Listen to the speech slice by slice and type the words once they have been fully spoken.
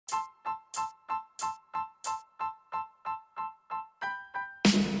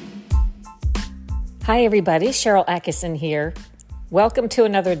Hi, everybody. Cheryl Atkinson here. Welcome to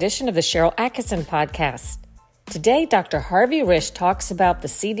another edition of the Cheryl Atkinson Podcast. Today, Dr. Harvey Risch talks about the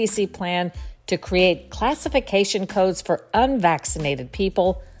CDC plan to create classification codes for unvaccinated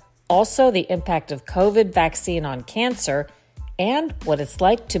people, also the impact of COVID vaccine on cancer, and what it's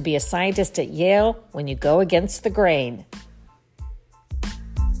like to be a scientist at Yale when you go against the grain.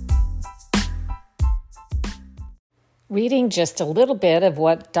 Reading just a little bit of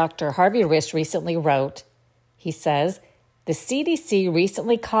what Dr. Harvey Risch recently wrote, he says, the CDC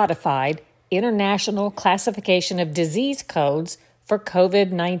recently codified International Classification of Disease Codes for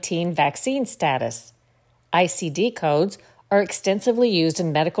COVID-19 vaccine status. ICD codes are extensively used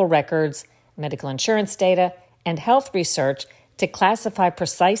in medical records, medical insurance data, and health research to classify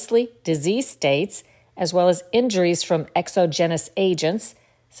precisely disease states as well as injuries from exogenous agents,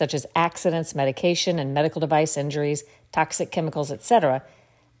 such as accidents, medication, and medical device injuries, toxic chemicals, etc.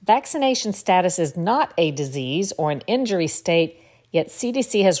 Vaccination status is not a disease or an injury state, yet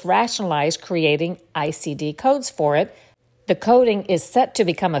CDC has rationalized creating ICD codes for it. The coding is set to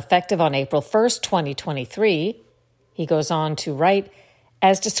become effective on April 1st, 2023. He goes on to write,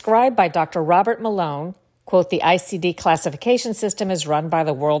 as described by Dr. Robert Malone, quote, the ICD classification system is run by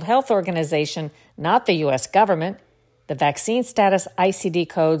the World Health Organization, not the U.S. government. The vaccine status ICD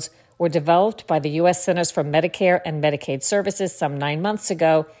codes were developed by the U.S. Centers for Medicare and Medicaid Services some 9 months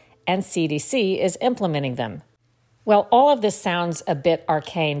ago, and CDC is implementing them. Well, all of this sounds a bit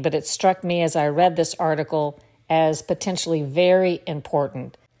arcane, but it struck me as I read this article as potentially very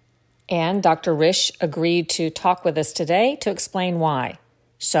important. And Dr. Risch agreed to talk with us today to explain why.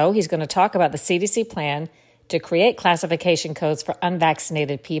 So he's going to talk about the CDC plan to create classification codes for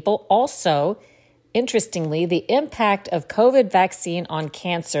unvaccinated people. Also, interestingly, the impact of COVID vaccine on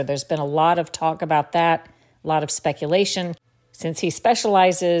cancer. There's been a lot of talk about that, a lot of speculation. Since he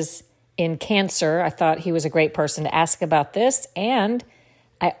specializes in cancer, I thought he was a great person to ask about this. And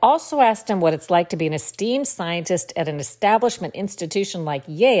I also asked him what it's like to be an esteemed scientist at an establishment institution like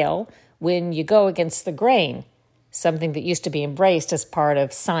Yale when you go against the grain, something that used to be embraced as part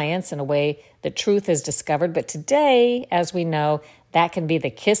of science in a way that truth is discovered. But today, as we know, that can be the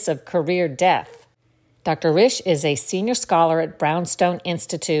kiss of career death. Dr. Risch is a senior scholar at Brownstone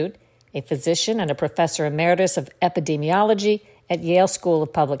Institute, a physician and a professor emeritus of epidemiology at Yale School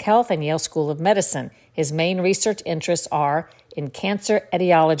of Public Health and Yale School of Medicine. His main research interests are in cancer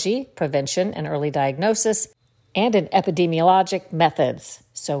etiology, prevention and early diagnosis, and in epidemiologic methods.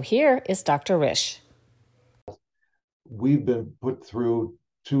 So here is Dr. Risch. We've been put through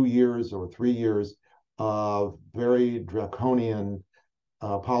 2 years or 3 years of very draconian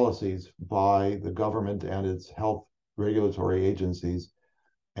policies by the government and its health regulatory agencies,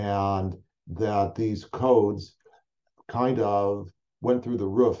 and that these codes kind of went through the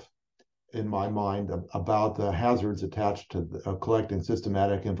roof in my mind about the hazards attached to collecting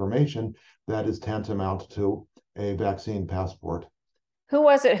systematic information that is tantamount to a vaccine passport. Who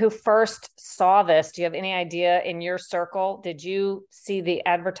was it who first saw this? Do you have any idea in your circle? Did you see the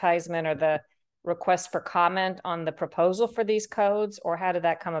advertisement or the request for comment on the proposal for these codes, or how did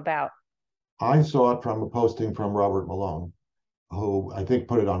that come about? I saw it from a posting from Robert Malone, who I think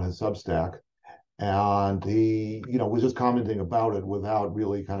put it on his Substack, and he, was just commenting about it without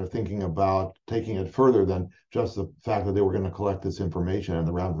really kind of thinking about taking it further than just the fact that they were going to collect this information and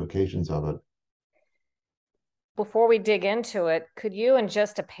the ramifications of it. Before we dig into it, could you, in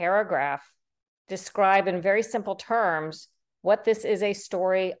just a paragraph, describe in very simple terms what this is a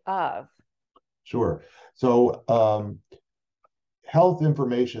story of? Sure. So health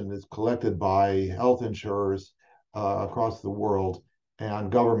information is collected by health insurers across the world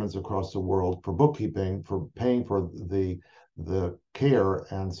and governments across the world for bookkeeping, for paying for the care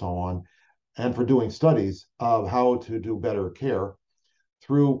and so on, and for doing studies of how to do better care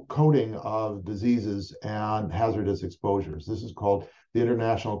through coding of diseases and hazardous exposures. This is called the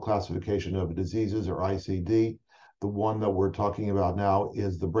International Classification of Diseases, or ICD. The one that we're talking about now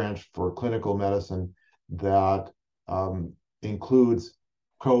is the branch for clinical medicine that includes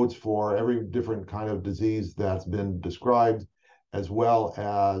codes for every different kind of disease that's been described, as well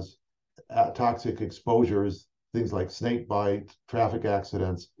as toxic exposures, things like snake bite, traffic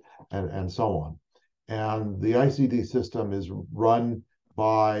accidents, and so on. And the ICD system is run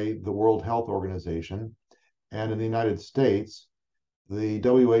by the World Health Organization. And in the United States, the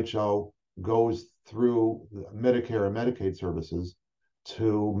WHO goes through Medicare and Medicaid services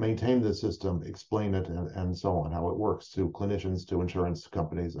to maintain the system, explain it, and so on, how it works to clinicians, to insurance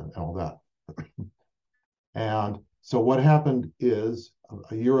companies, and all that. And so what happened is,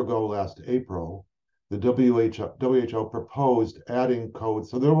 a year ago, last April, the WHO proposed adding codes.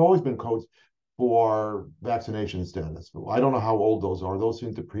 So there have always been codes for vaccination status. I don't know how old those are. Those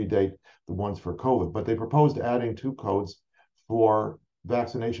seem to predate the ones for COVID, but they proposed adding two codes for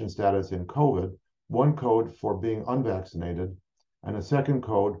vaccination status in COVID, one code for being unvaccinated and a second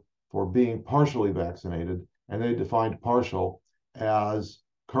code for being partially vaccinated. And they defined partial as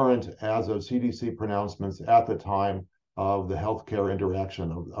current as of CDC pronouncements at the time of the healthcare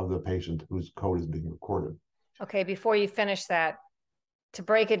interaction of the patient whose code is being recorded. Okay, before you finish that, to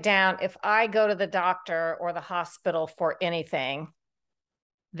break it down, if I go to the doctor or the hospital for anything,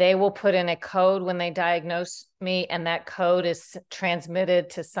 they will put in a code when they diagnose me, and that code is transmitted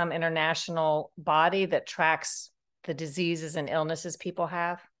to some international body that tracks the diseases and illnesses people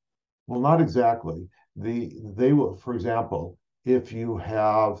have? Well, not exactly. They will, for example, if you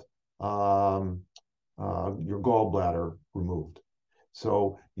have your gallbladder removed,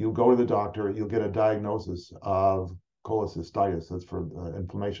 so you go to the doctor, you'll get a diagnosis of cholecystitis, that's for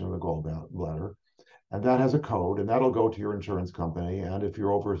inflammation of the gallbladder, and that has a code, and that'll go to your insurance company. And if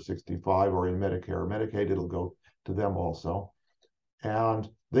you're over 65 or in Medicare or Medicaid, it'll go to them also. And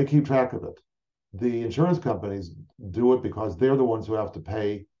they keep track of it. The insurance companies do it because they're the ones who have to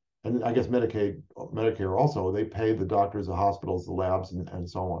pay, and I guess Medicare also, they pay the doctors, the hospitals, the labs, and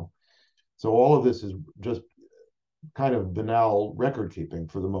so on. So all of this is just kind of banal record keeping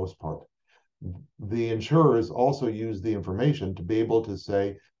for the most part. The insurers also use the information to be able to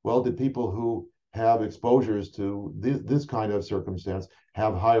say, well, did people who have exposures to this kind of circumstance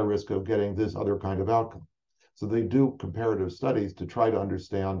have higher risk of getting this other kind of outcome? So they do comparative studies to try to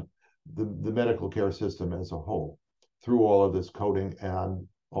understand the medical care system as a whole through all of this coding and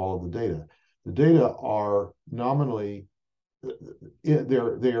all of the data. The data are nominally,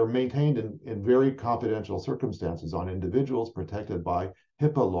 they are maintained in very confidential circumstances on individuals protected by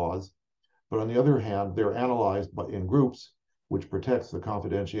HIPAA laws. But on the other hand, they're analyzed in groups, which protects the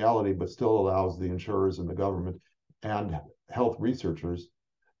confidentiality, but still allows the insurers and the government and health researchers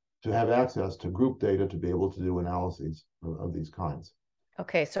to have access to group data to be able to do analyses of these kinds.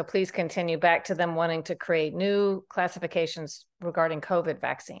 Okay, so please continue back to them wanting to create new classifications regarding COVID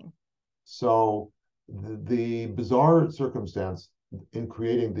vaccine. So the bizarre circumstance in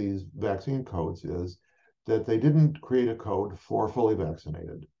creating these vaccine codes is that they didn't create a code for fully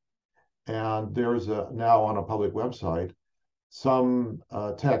vaccinated. And there's now on a public website some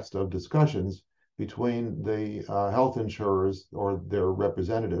text of discussions between the health insurers or their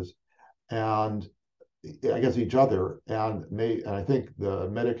representatives and I guess each other and I think the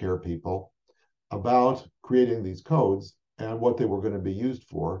Medicare people about creating these codes and what they were going to be used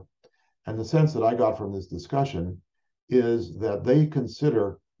for. And the sense that I got from this discussion is that they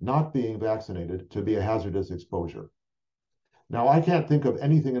consider not being vaccinated to be a hazardous exposure. Now, I can't think of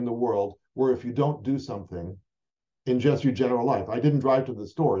anything in the world where if you don't do something in just your general life, I didn't drive to the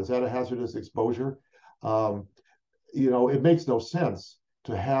store, is that a hazardous exposure? It makes no sense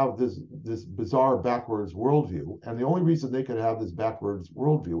to have this bizarre backwards worldview. And the only reason they could have this backwards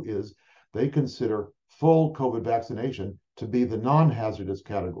worldview is they consider full COVID vaccination to be the non-hazardous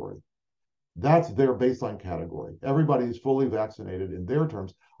category. That's their baseline category. Everybody who's fully vaccinated in their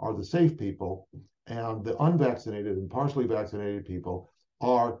terms are the safe people, and the unvaccinated and partially vaccinated people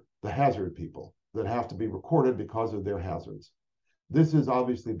are the hazard people that have to be recorded because of their hazards. This is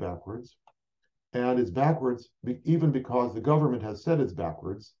obviously backwards, and it's backwards even because the government has said it's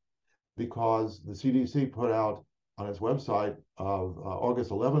backwards, because the CDC put out on its website of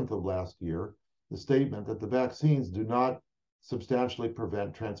August 11th of last year the statement that the vaccines do not substantially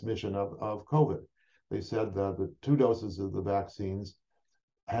prevent transmission of COVID. They said that the 2 doses of the vaccines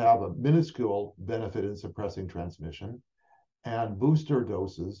have a minuscule benefit in suppressing transmission, and booster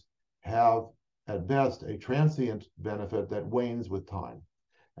doses have, at best, a transient benefit that wanes with time.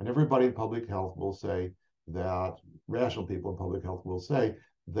 And everybody in public health will say that, rational people in public health will say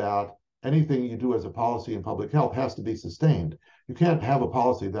that anything you do as a policy in public health has to be sustained. You can't have a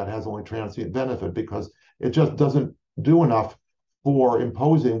policy that has only transient benefit because it just doesn't do enough for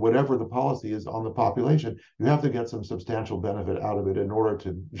imposing whatever the policy is on the population. You have to get some substantial benefit out of it in order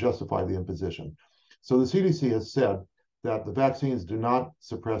to justify the imposition. So the CDC has said that the vaccines do not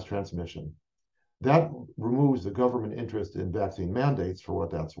suppress transmission. That removes the government interest in vaccine mandates, for what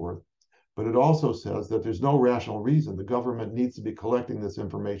that's worth. But it also says that there's no rational reason the government needs to be collecting this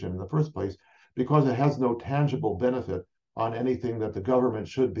information in the first place, because it has no tangible benefit on anything that the government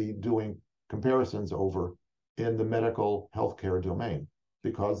should be doing comparisons over in the medical healthcare domain,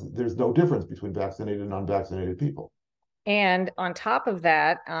 because there's no difference between vaccinated and unvaccinated people. And on top of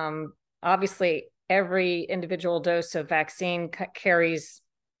that, obviously, every individual dose of vaccine carries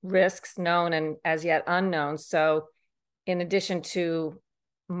risks known and as yet unknown. So in addition to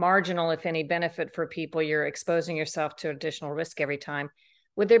marginal, if any, benefit for people. You're exposing yourself to additional risk every time.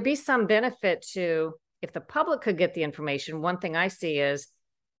 Would there be some benefit to, if the public could get the information? One thing I see is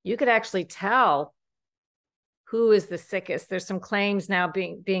you could actually tell who is the sickest. There's some claims now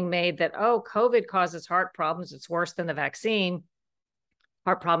being made that, oh, COVID causes heart problems. It's worse than the vaccine.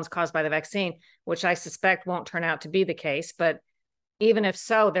 Heart problems caused by the vaccine, which I suspect won't turn out to be the case. But even if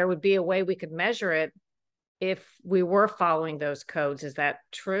so, there would be a way we could measure it if we were following those codes. Is that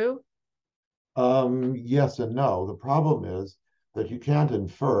true? Yes and no. The problem is that you can't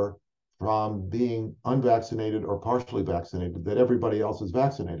infer from being unvaccinated or partially vaccinated that everybody else is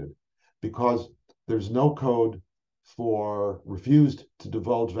vaccinated because there's no code for refused to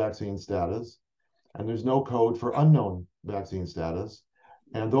divulge vaccine status, and there's no code for unknown vaccine status.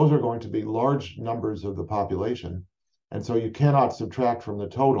 And those are going to be large numbers of the population. And so you cannot subtract from the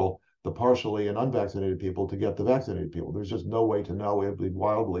total the partially and unvaccinated people to get the vaccinated people. There's just no way to know. It would be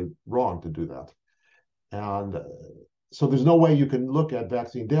wildly wrong to do that. And so there's no way you can look at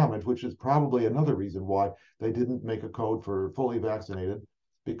vaccine damage, which is probably another reason why they didn't make a code for fully vaccinated,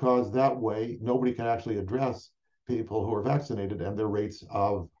 because that way nobody can actually address people who are vaccinated and their rates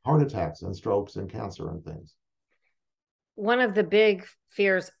of heart attacks and strokes and cancer and things. One of the big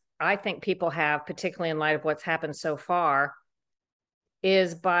fears I think people have, particularly in light of what's happened so far,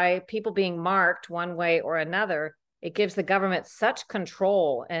 is by people being marked one way or another, it gives the government such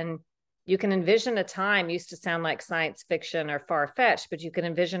control. And you can envision a time, used to sound like science fiction or far-fetched, but you can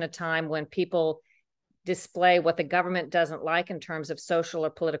envision a time when people display what the government doesn't like in terms of social or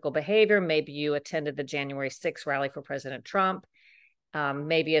political behavior. Maybe you attended the January 6th rally for President Trump.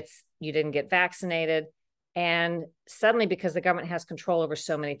 Maybe it's you didn't get vaccinated. And suddenly, because the government has control over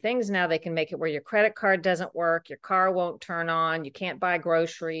so many things now, they can make it where your credit card doesn't work, your car won't turn on, you can't buy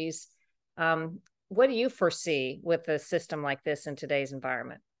groceries. What do you foresee with a system like this in today's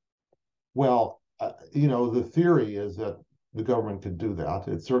environment? Well, the theory is that the government could do that.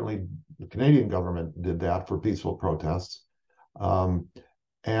 It's certainly the Canadian government did that for peaceful protests.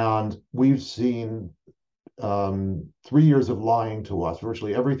 And we've seen 3 years of lying to us.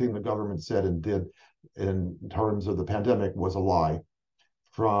 Virtually everything the government said and did in terms of the pandemic was a lie,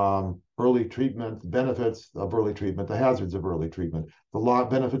 from early treatment, the benefits of early treatment, the hazards of early treatment, the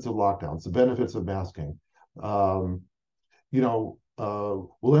benefits of lockdowns, the benefits of masking.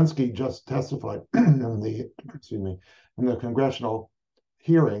 Walensky just testified in the congressional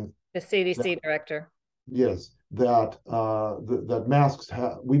hearing. The CDC director. Yes, that masks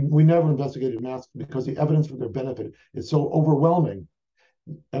we never investigated masks because the evidence for their benefit is so overwhelming.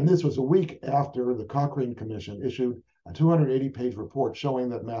 And this was a week after the Cochrane Commission issued a 280-page report showing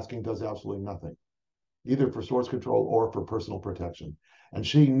that masking does absolutely nothing, either for source control or for personal protection. And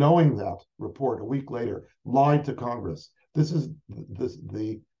she, knowing that report a week later, lied to Congress. This is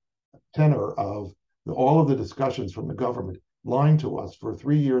the tenor of all of the discussions from the government lying to us for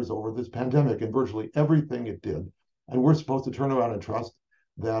 3 years over this pandemic and virtually everything it did. And we're supposed to turn around and trust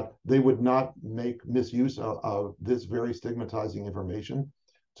that they would not make misuse of this very stigmatizing information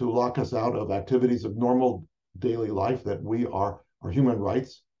to lock us out of activities of normal daily life that our human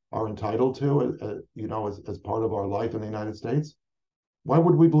rights are entitled to, as part of our life in the United States. Why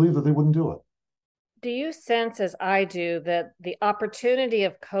would we believe that they wouldn't do it? Do you sense, as I do, that the opportunity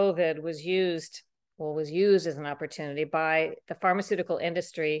of COVID was used as an opportunity by the pharmaceutical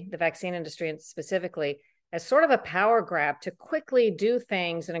industry, the vaccine industry and specifically, as sort of a power grab to quickly do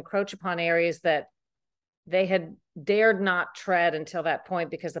things and encroach upon areas that they had dared not tread until that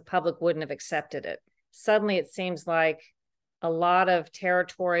point because the public wouldn't have accepted it? Suddenly, it seems like a lot of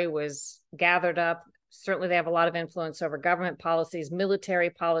territory was gathered up. Certainly, they have a lot of influence over government policies, military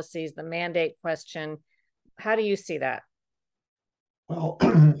policies, the mandate question. How do you see that? Well,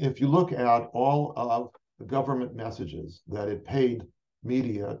 if you look at all of the government messages that it paid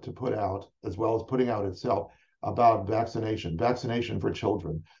media to put out, as well as putting out itself about vaccination for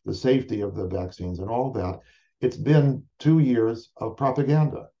children, the safety of the vaccines and all that, it's been 2 years of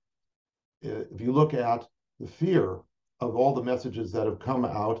propaganda. If you look at the fear of all the messages that have come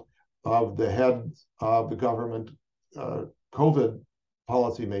out of the heads of the government COVID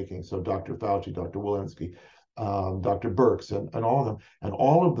policymaking, so Dr. Fauci, Dr. Walensky, Dr. Birx, and all of them, and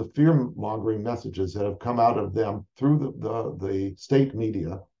all of the fear-mongering messages that have come out of them through the state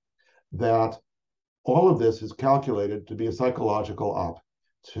media, that all of this is calculated to be a psychological op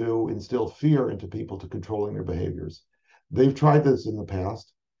to instill fear into people to controlling their behaviors. They've tried this in the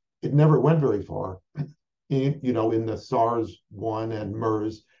past. It never went very far. In the SARS-1 and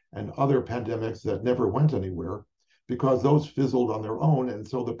MERS and other pandemics that never went anywhere because those fizzled on their own. And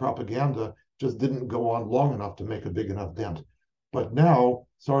so the propaganda just didn't go on long enough to make a big enough dent. But now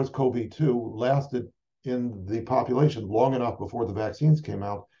SARS-CoV-2 lasted in the population long enough before the vaccines came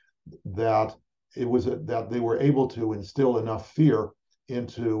out that that they were able to instill enough fear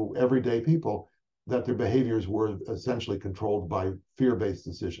into everyday people that their behaviors were essentially controlled by fear-based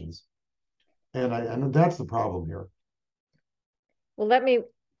decisions. And that's the problem here. Well, let me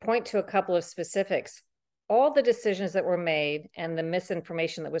point to a couple of specifics. All the decisions that were made and the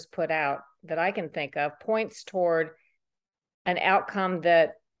misinformation that was put out that I can think of points toward an outcome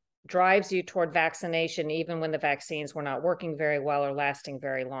that drives you toward vaccination, even when the vaccines were not working very well or lasting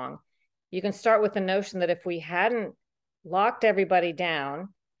very long. You can start with the notion that if we hadn't locked everybody down,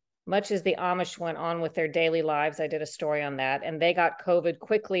 much as the Amish went on with their daily lives, I did a story on that, and they got COVID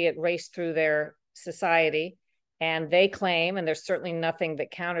quickly, it raced through their society. And they claim, and there's certainly nothing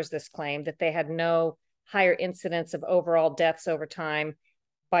that counters this claim, that they had no higher incidence of overall deaths over time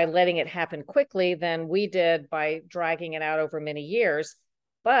by letting it happen quickly than we did by dragging it out over many years.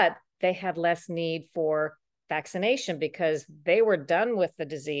 But they had less need for vaccination because they were done with the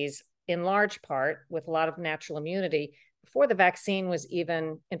disease in large part with a lot of natural immunity before the vaccine was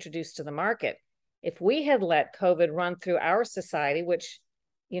even introduced to the market. If we had let COVID run through our society, which,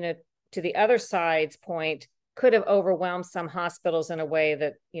 to the other side's point, could have overwhelmed some hospitals in a way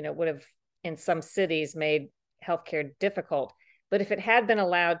that, would have in some cities made healthcare difficult. But if it had been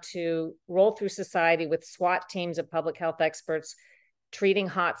allowed to roll through society with SWAT teams of public health experts treating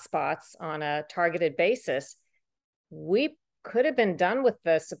hotspots on a targeted basis, we could have been done with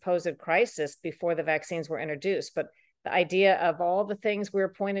the supposed crisis before the vaccines were introduced. But the idea of all the things we were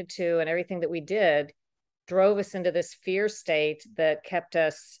pointed to and everything that we did drove us into this fear state that kept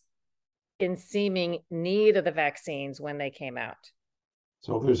us in seeming need of the vaccines when they came out.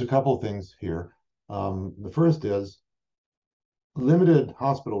 So there's a couple of things here. The first is limited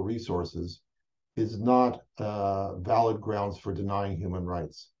hospital resources is not valid grounds for denying human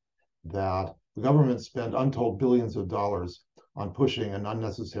rights. That the government spent untold billions of dollars on pushing an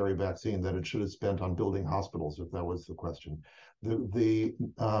unnecessary vaccine that it should have spent on building hospitals, if that was the question. The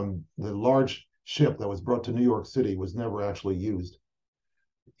large ship that was brought to New York City was never actually used.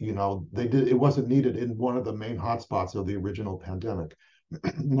 It wasn't needed in one of the main hotspots of the original pandemic.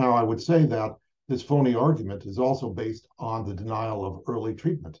 Now, I would say that this phony argument is also based on the denial of early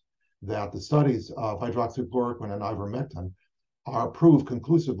treatment, that the studies of hydroxychloroquine and ivermectin prove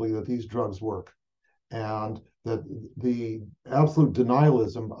conclusively that these drugs work, and that the absolute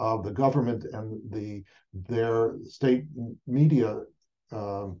denialism of the government and their state media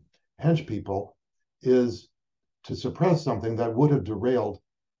hench people is to suppress something that would have derailed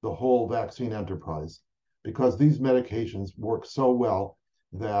the whole vaccine enterprise, because these medications work so well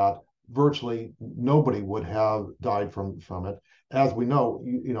that virtually nobody would have died from it. As we know,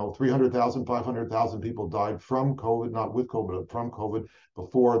 300,000, 500,000 people died from COVID, not with COVID, but from COVID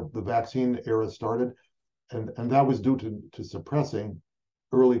before the vaccine era started. And that was due to suppressing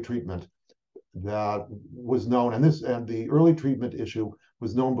early treatment that was known. And the early treatment issue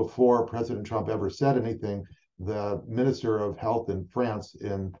was known before President Trump ever said anything. The Minister of Health in France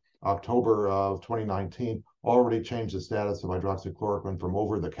in October of 2019 already changed the status of hydroxychloroquine from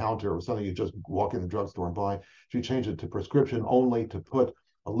over the counter or something you just walk in the drugstore and buy. She changed it to prescription only to put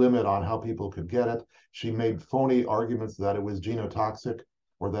a limit on how people could get it. She made phony arguments that it was genotoxic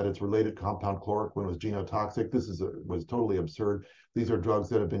or that its related compound chloroquine was genotoxic. This was totally absurd. These are drugs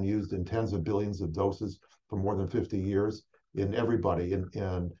that have been used in tens of billions of doses for more than 50 years in everybody,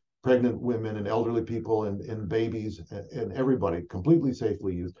 in pregnant women and elderly people and babies and everybody, completely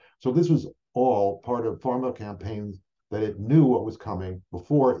safely used. So this was all part of pharma campaigns that it knew what was coming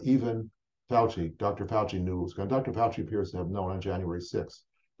before even Dr. Fauci knew it was coming. Dr. Fauci appears to have known on January 6th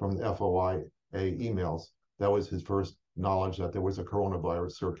from the FOIA emails. That was his first knowledge that there was a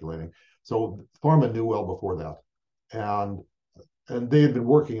coronavirus circulating. So pharma knew well before that. And they had been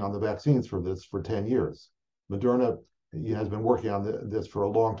working on the vaccines for this for 10 years. Moderna has been working on this for a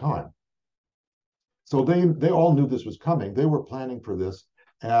long time. So they all knew this was coming. They were planning for this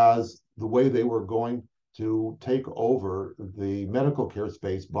as the way they were going to take over the medical care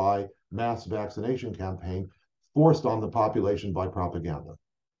space by mass vaccination campaign forced on the population by propaganda.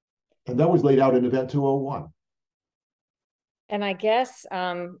 And that was laid out in Event 201. And I guess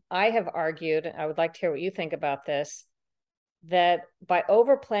I have argued, I would like to hear what you think about this, that by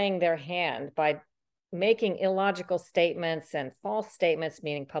overplaying their hand, by making illogical statements and false statements,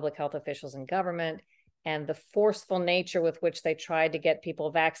 meaning public health officials and government, and the forceful nature with which they tried to get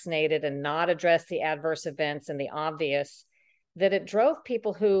people vaccinated and not address the adverse events and the obvious, that it drove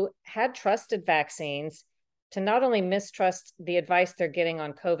people who had trusted vaccines to not only mistrust the advice they're getting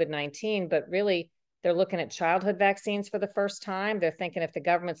on COVID-19, but really They're looking at childhood vaccines for the first time. They're thinking, if the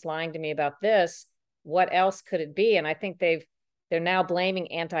government's lying to me about this, what else could it be? And I think they're now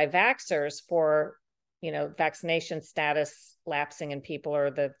blaming anti-vaxxers for, vaccination status lapsing in people or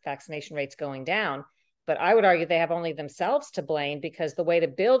the vaccination rates going down. But I would argue they have only themselves to blame, because the way to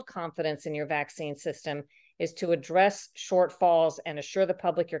build confidence in your vaccine system is to address shortfalls and assure the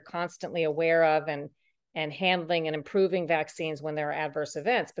public you're constantly aware of and handling and improving vaccines when there are adverse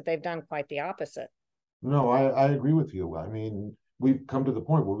events. But they've done quite the opposite. No, I agree with you. I mean, we've come to the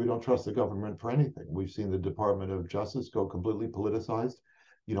point where we don't trust the government for anything. We've seen the Department of Justice go completely politicized,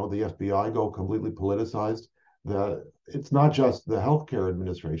 the FBI go completely politicized. It's not just the healthcare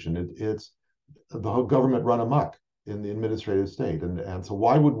administration, it's the whole government run amok in the administrative state. And so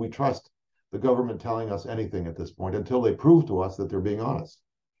why would we trust the government telling us anything at this point until they prove to us that they're being honest?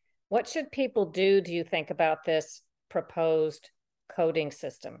 What should people do you think, about this proposed coding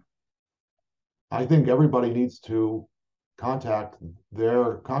system? I think everybody needs to contact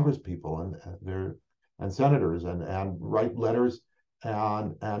their congresspeople and senators and write letters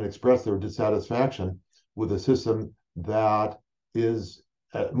and express their dissatisfaction with a system that is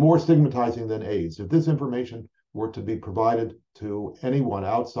more stigmatizing than AIDS. If this information were to be provided to anyone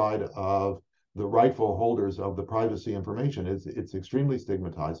outside of the rightful holders of the privacy information, it's extremely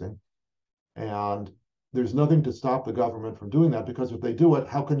stigmatizing. And there's nothing to stop the government from doing that, because if they do it,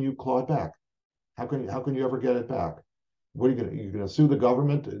 how can you claw it back? How can you ever get it back? What are you're going to sue the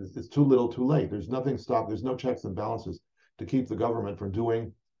government? It's too little, too late. There's nothing stop. There's no checks and balances to keep the government from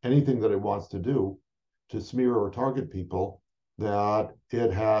doing anything that it wants to do to smear or target people that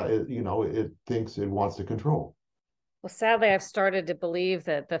it thinks it wants to control. Well, sadly, I've started to believe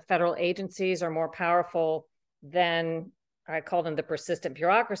that the federal agencies are more powerful than, I call them the persistent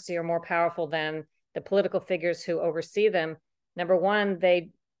bureaucracy, are more powerful than the political figures who oversee them. Number one, they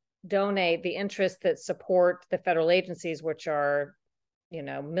donate the interests that support the federal agencies, which are,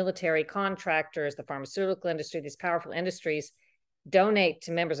 military contractors, the pharmaceutical industry, these powerful industries, donate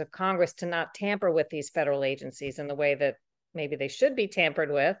to members of Congress to not tamper with these federal agencies in the way that maybe they should be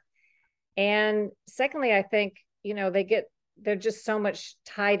tampered with. And secondly, I think, they're just so much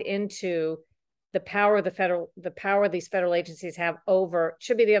tied into the power these federal agencies have over,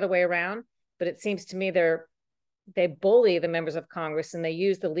 should be the other way around. But it seems to me they bully the members of Congress, and they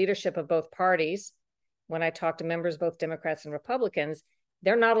use the leadership of both parties. When I talk to members, both Democrats and Republicans,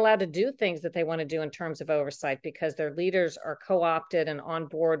 they're not allowed to do things that they want to do in terms of oversight, because their leaders are co-opted and on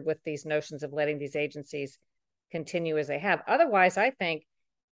board with these notions of letting these agencies continue as they have. Otherwise, I think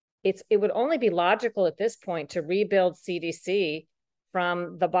it would only be logical at this point to rebuild CDC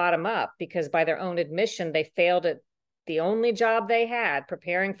from the bottom up, because by their own admission, they failed at the only job they had,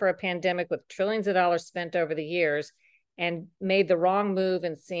 preparing for a pandemic with trillions of dollars spent over the years, and made the wrong move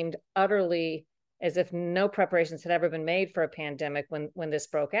and seemed utterly as if no preparations had ever been made for a pandemic when this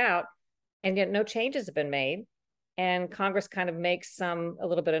broke out. And yet no changes have been made. And Congress kind of makes a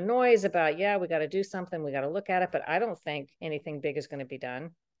little bit of noise about, yeah, we got to do something, we got to look at it. But I don't think anything big is going to be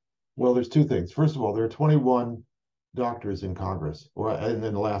done. Well, there's two things. First of all, there are 21 doctors in Congress, or in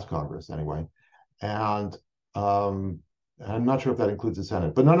the last Congress anyway. And I'm not sure if that includes the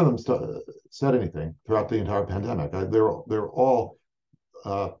Senate, but none of them said anything throughout the entire pandemic. They're all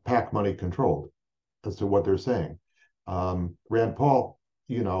PAC money controlled as to what they're saying. Rand Paul,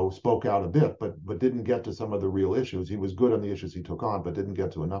 spoke out a bit, but didn't get to some of the real issues. He was good on the issues he took on, but didn't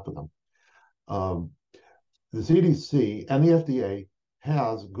get to enough of them. The CDC and the FDA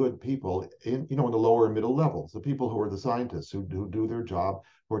has good people in the lower and middle levels, the people who are the scientists who do their job,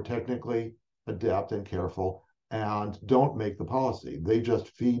 who are technically adept and careful and don't make the policy. They just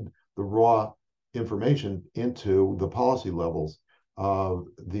feed the raw information into the policy levels of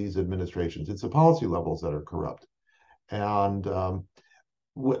these administrations. It's the policy levels that are corrupt. And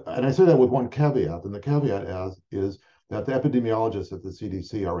I say that with one caveat, and the caveat is that the epidemiologists at the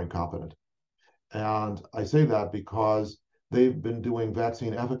CDC are incompetent. And I say that because they've been doing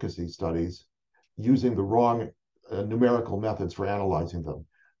vaccine efficacy studies using the wrong numerical methods for analyzing them,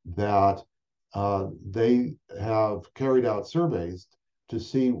 that they have carried out surveys to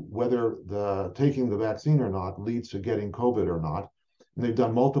see whether taking the vaccine or not leads to getting COVID or not. And they've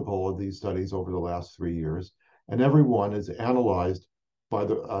done multiple of these studies over the last 3 years. And everyone is analyzed by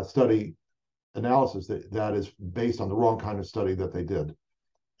the study analysis that is based on the wrong kind of study that they did.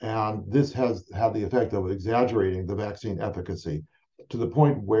 And this has had the effect of exaggerating the vaccine efficacy to the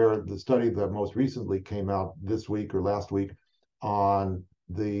point where the study that most recently came out this week or last week on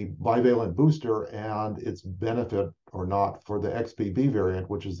the bivalent booster and its benefit or not for the XBB variant,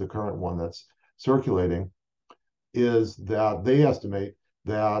 which is the current one that's circulating, is that they estimate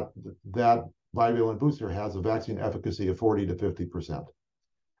that bivalent booster has a vaccine efficacy of 40 to 50%.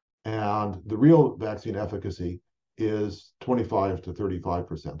 And the real vaccine efficacy is 25 to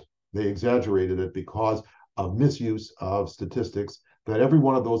 35%. They exaggerated it because of misuse of statistics that every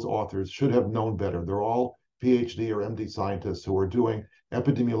one of those authors should have known better. They're all PhD or MD scientists who are doing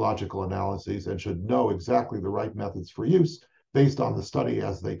epidemiological analyses and should know exactly the right methods for use based on the study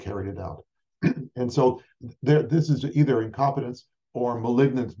as they carried it out. And so this is either incompetence or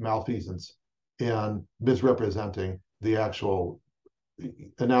malignant malfeasance in misrepresenting the actual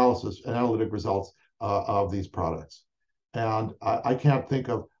analytic results of these products. And I can't think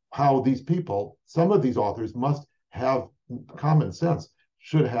of how these people, some of these authors must have common sense,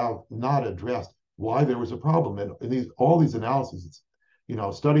 should have not addressed why there was a problem in all these analyses. It's,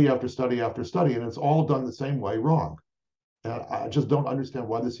 study after study after study, and it's all done the same way wrong. And I just don't understand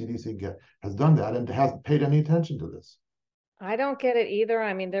why the CDC has done that and hasn't paid any attention to this. I don't get it either.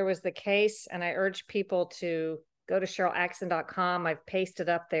 I mean, there was the case, and I urge people to go to CherylAxon.com. I've pasted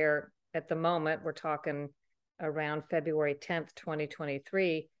up there at the moment. We're talking around February 10th,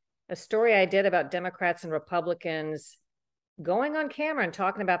 2023, a story I did about Democrats and Republicans going on camera and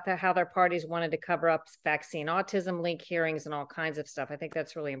talking about how their parties wanted to cover up vaccine autism link hearings and all kinds of stuff. I think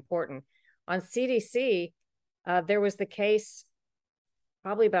that's really important. On CDC, there was the case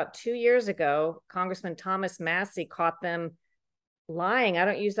probably about 2 years ago. Congressman Thomas Massie caught them lying. I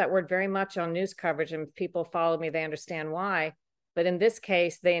don't use that word very much on news coverage, and if people follow me, they understand why. But in this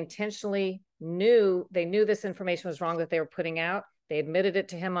case, they intentionally knew this information was wrong that they were putting out. They admitted it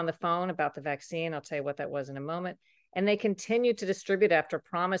to him on the phone about the vaccine. I'll tell you what that was in a moment. And they continued to distribute after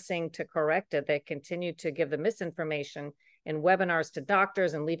promising to correct it. They continued to give the misinformation in webinars to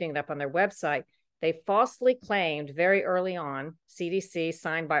doctors and leaving it up on their website. They falsely claimed very early on, CDC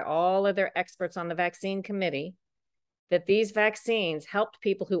signed by all of their experts on the vaccine committee, that these vaccines helped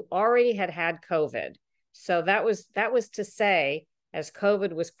people who already had COVID. So that was to say, as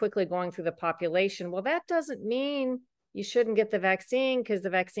COVID was quickly going through the population, well, that doesn't mean you shouldn't get the vaccine because the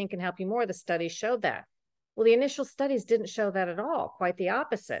vaccine can help you more. The studies showed that. Well, the initial studies didn't show that at all, quite the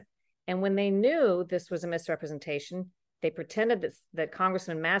opposite. And when they knew this was a misrepresentation, they pretended that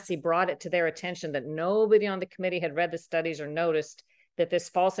Congressman Massie brought it to their attention that nobody on the committee had read the studies or noticed that this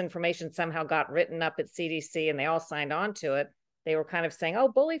false information somehow got written up at CDC and they all signed on to it. They were kind of saying, oh,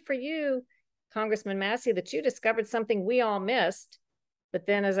 bully for you, Congressman Massie, that you discovered something we all missed. But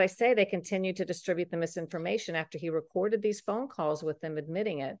then, as I say, they continued to distribute the misinformation after he recorded these phone calls with them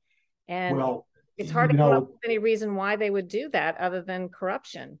admitting it. And it's hard to come up with any reason why they would do that other than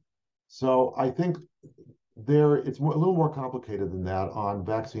corruption. So I think it's a little more complicated than that on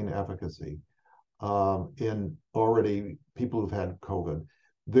vaccine efficacy. In already people who've had COVID,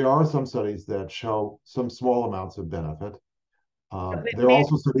 there are some studies that show some small amounts of benefit. There are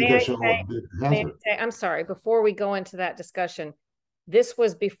also studies that show a big hazard. I'm sorry, before we go into that discussion, this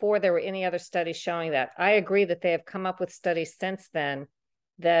was before there were any other studies showing that. I agree that they have come up with studies since then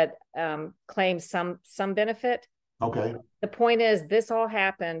that claim some benefit. Okay. The point is, this all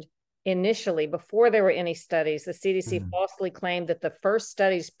happened initially before there were any studies. The CDC falsely claimed that the first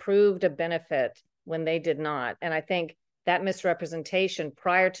studies proved a benefit when they did not. And I think that misrepresentation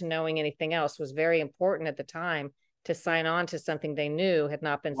prior to knowing anything else was very important at the time to sign on to something they knew had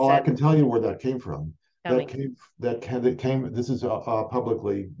not been said. Well, I can tell you where that came from. That came, this is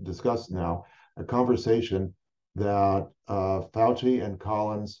publicly discussed now, a conversation that Fauci and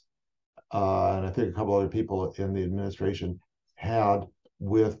Collins, and I think a couple other people in the administration had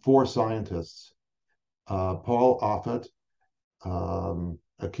with 4 scientists, Paul Offit,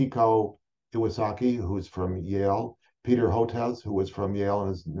 Akiko Iwasaki, who's from Yale, Peter Hotez, who was from Yale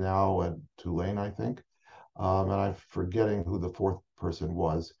and is now at Tulane, I think. And I'm forgetting who the 4th person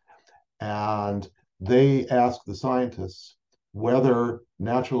was. And they asked the scientists whether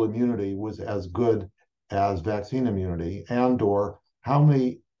natural immunity was as good as vaccine immunity, and or how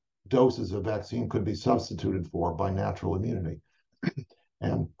many doses of vaccine could be substituted for by natural immunity.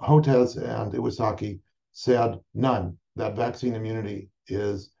 And Hotez and Iwasaki said none, that vaccine immunity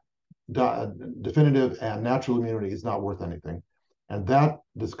is definitive and natural immunity is not worth anything. And that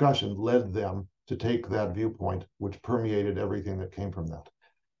discussion led them to take that viewpoint, which permeated everything that came from that.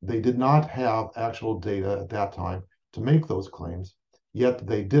 They did not have actual data at that time to make those claims, yet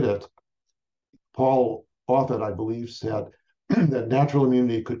they did it. Paul Offit, I believe, said that natural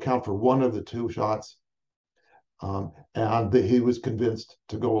immunity could count for 1 of the 2 shots, and that he was convinced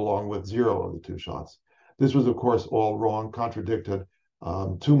to go along with 0 of the 2 shots. This was, of course, all wrong, contradicted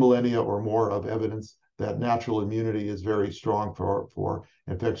 2 millennia or more of evidence that natural immunity is very strong for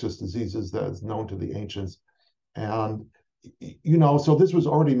infectious diseases that is known to the ancients. And, so this was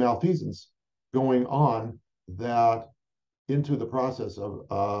already malfeasance going on that into the process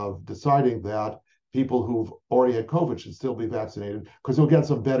of deciding that people who've already had COVID should still be vaccinated because they'll get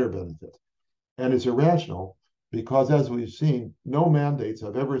some better benefit. And it's irrational because, as we've seen, no mandates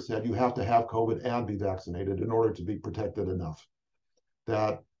have ever said you have to have COVID and be vaccinated in order to be protected enough.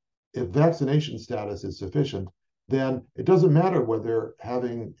 That if vaccination status is sufficient, then it doesn't matter whether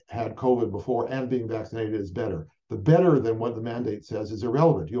having had COVID before and being vaccinated is better. The better than what the mandate says is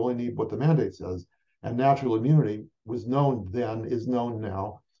irrelevant. You only need what the mandate says. And natural immunity was known then, is known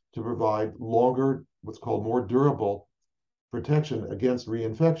now, to provide longer, what's called more durable protection against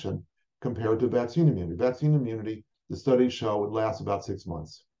reinfection compared to vaccine immunity. Vaccine immunity, the studies show, it lasts about 6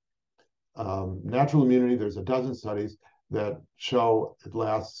 months. Natural immunity, there's a dozen studies that show it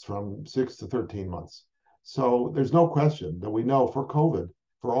lasts from 6 to 13 months. So there's no question that we know for COVID,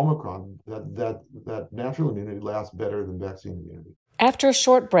 for Omicron, that natural immunity lasts better than vaccine immunity. After a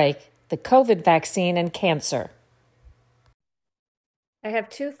short break, the COVID vaccine and cancer. I have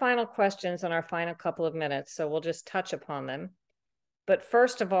two final questions in our final couple of minutes, so we'll just touch upon them. But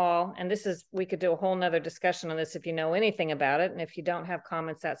first of all, and this is, we could do a whole nother discussion on this if you know anything about it. And if you don't have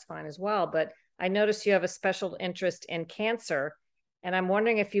comments, that's fine as well. But I noticed you have a special interest in cancer. And I'm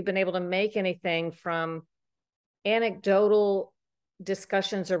wondering if you've been able to make anything from anecdotal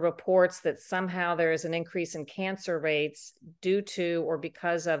discussions or reports that somehow there is an increase in cancer rates due to or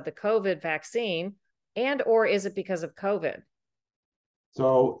because of the COVID vaccine, and or is it because of COVID?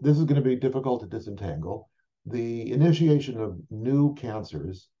 So this is going to be difficult to disentangle. The initiation of new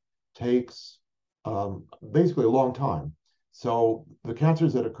cancers takes basically a long time. So the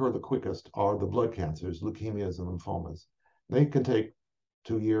cancers that occur the quickest are the blood cancers, leukemias and lymphomas. They can take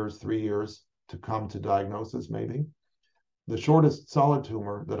 2 years, 3 years to come to diagnosis, maybe. The shortest solid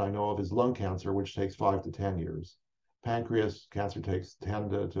tumor that I know of is lung cancer, which takes 5 to 10 years. Pancreas cancer takes 10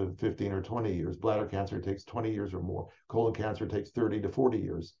 to 15 or 20 years. Bladder cancer takes 20 years or more. Colon cancer takes 30 to 40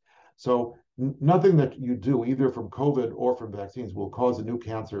 years. So nothing that you do, either from COVID or from vaccines, will cause a new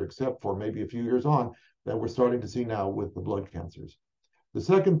cancer, except for maybe a few years on that we're starting to see now with the blood cancers. The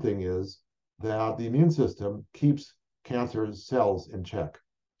second thing is that the immune system keeps cancer cells in check.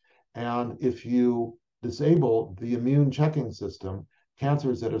 And if you disable the immune checking system,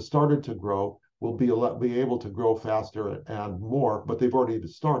 cancers that have started to grow will be able to grow faster and more, but they've already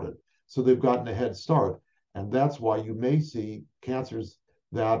started. So they've gotten a head start. And that's why you may see cancers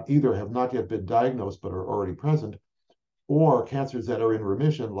that either have not yet been diagnosed but are already present, or cancers that are in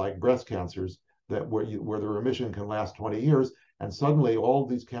remission, like breast cancers, that where the remission can last 20 years, and suddenly all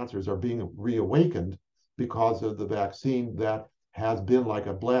these cancers are being reawakened because of the vaccine that has been like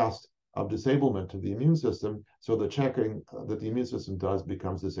a blast of disablement to the immune system. So the checking that the immune system does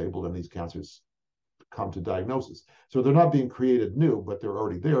becomes disabled, and these cancers come to diagnosis. So they're not being created new, but they're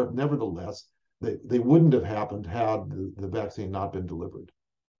already there. Nevertheless, they wouldn't have happened had the vaccine not been delivered.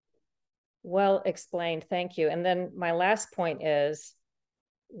 Well explained. Thank you. And then my last point is,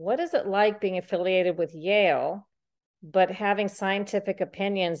 what is it like being affiliated with Yale, but having scientific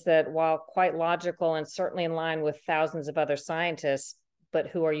opinions that, while quite logical and certainly in line with thousands of other scientists, but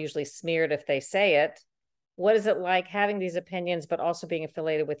who are usually smeared if they say it, what is it like having these opinions, but also being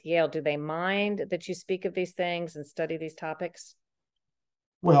affiliated with Yale? Do they mind that you speak of these things and study these topics?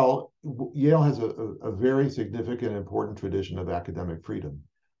 Well, Yale has a very significant, important tradition of academic freedom.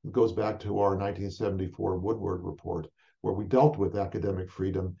 It goes back to our 1974 Woodward report, where we dealt with academic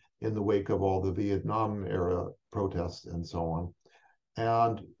freedom in the wake of all the Vietnam era protests and so on.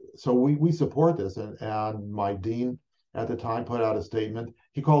 And so we support this. And my dean at the time put out a statement.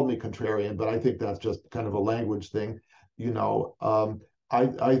 He called me contrarian, but I think that's just kind of a language thing.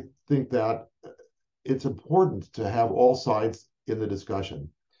 I think that it's important to have all sides in the discussion.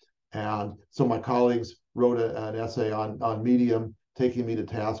 And so my colleagues wrote an essay on Medium, taking me to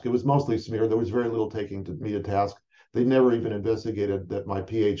task. It was mostly smear. There was very little taking me to task. They never even investigated that my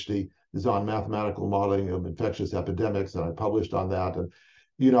PhD is on mathematical modeling of infectious epidemics, and I published on that. And,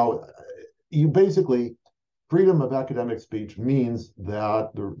 you basically, freedom of academic speech means that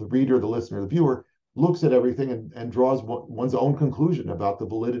the reader, the listener, the viewer looks at everything and draws one's own conclusion about the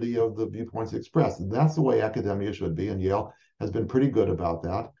validity of the viewpoints expressed. And that's the way academia should be. And Yale has been pretty good about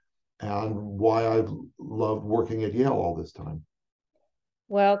that, and why I've loved working at Yale all this time.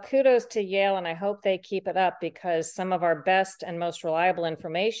 Well, kudos to Yale, and I hope they keep it up, because some of our best and most reliable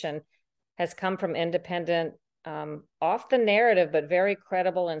information has come from independent, off the narrative, but very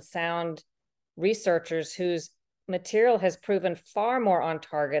credible and sound researchers whose material has proven far more on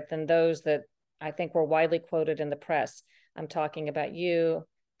target than those that I think were widely quoted in the press. I'm talking about you,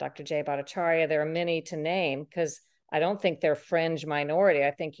 Dr. Jay Bhattacharya. There are many to name, because I don't think they're fringe minority.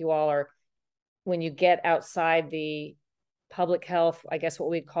 I think you all are when you get outside the public health, I guess what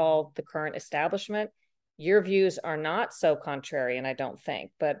we call the current establishment, your views are not so contrarian, I don't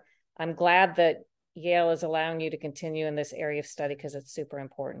think. But I'm glad that Yale is allowing you to continue in this area of study because it's super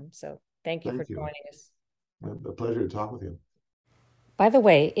important. So thank you for joining us. A pleasure to talk with you. By the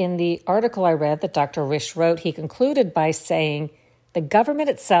way, in the article I read that Dr. Risch wrote, he concluded by saying, the government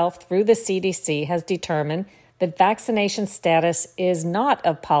itself, through the CDC, has determined that vaccination status is not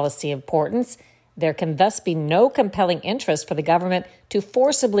of policy importance. There can thus be no compelling interest for the government to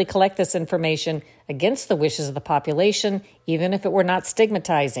forcibly collect this information against the wishes of the population, even if it were not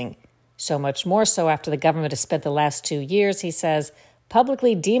stigmatizing. So much more so after the government has spent the last 2 years, he says,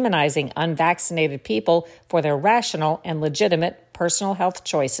 publicly demonizing unvaccinated people for their rational and legitimate personal health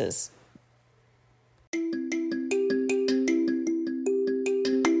choices.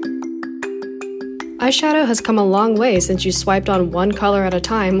 Eyeshadow has come a long way since you swiped on one color at a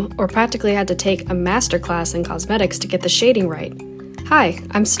time or practically had to take a masterclass in cosmetics to get the shading right. Hi,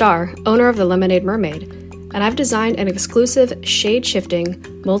 I'm Star, owner of the Lemonade Mermaid, and I've designed an exclusive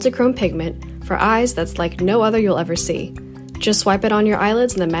shade-shifting, multi-chrome pigment for eyes that's like no other you'll ever see. Just swipe it on your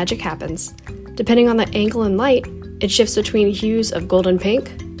eyelids and the magic happens. Depending on the angle and light, it shifts between hues of gold and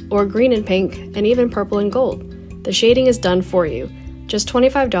pink, or green and pink, and even purple and gold. The shading is done for you. Just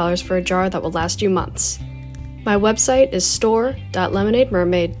 $25 for a jar that will last you months. My website is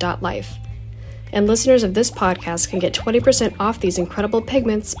store.lemonademermaid.life. And listeners of this podcast can get 20% off these incredible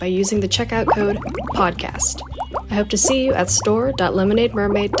pigments by using the checkout code PODCAST. I hope to see you at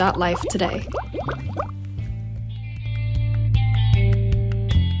store.lemonademermaid.life today.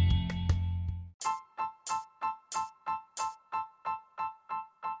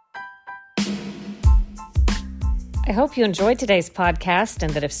 I hope you enjoyed today's podcast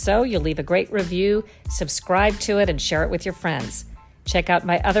and that if so, you'll leave a great review, subscribe to it, and share it with your friends. Check out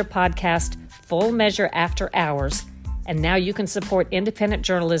my other podcast, Full Measure After Hours. And now you can support independent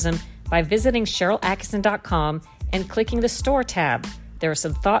journalism by visiting SherylAtkinson.com and clicking the Store tab. There are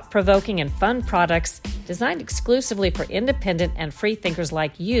some thought-provoking and fun products designed exclusively for independent and free thinkers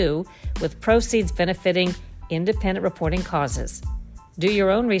like you, with proceeds benefiting independent reporting causes. Do your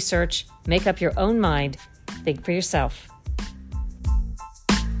own research, make up your own mind, think for yourself.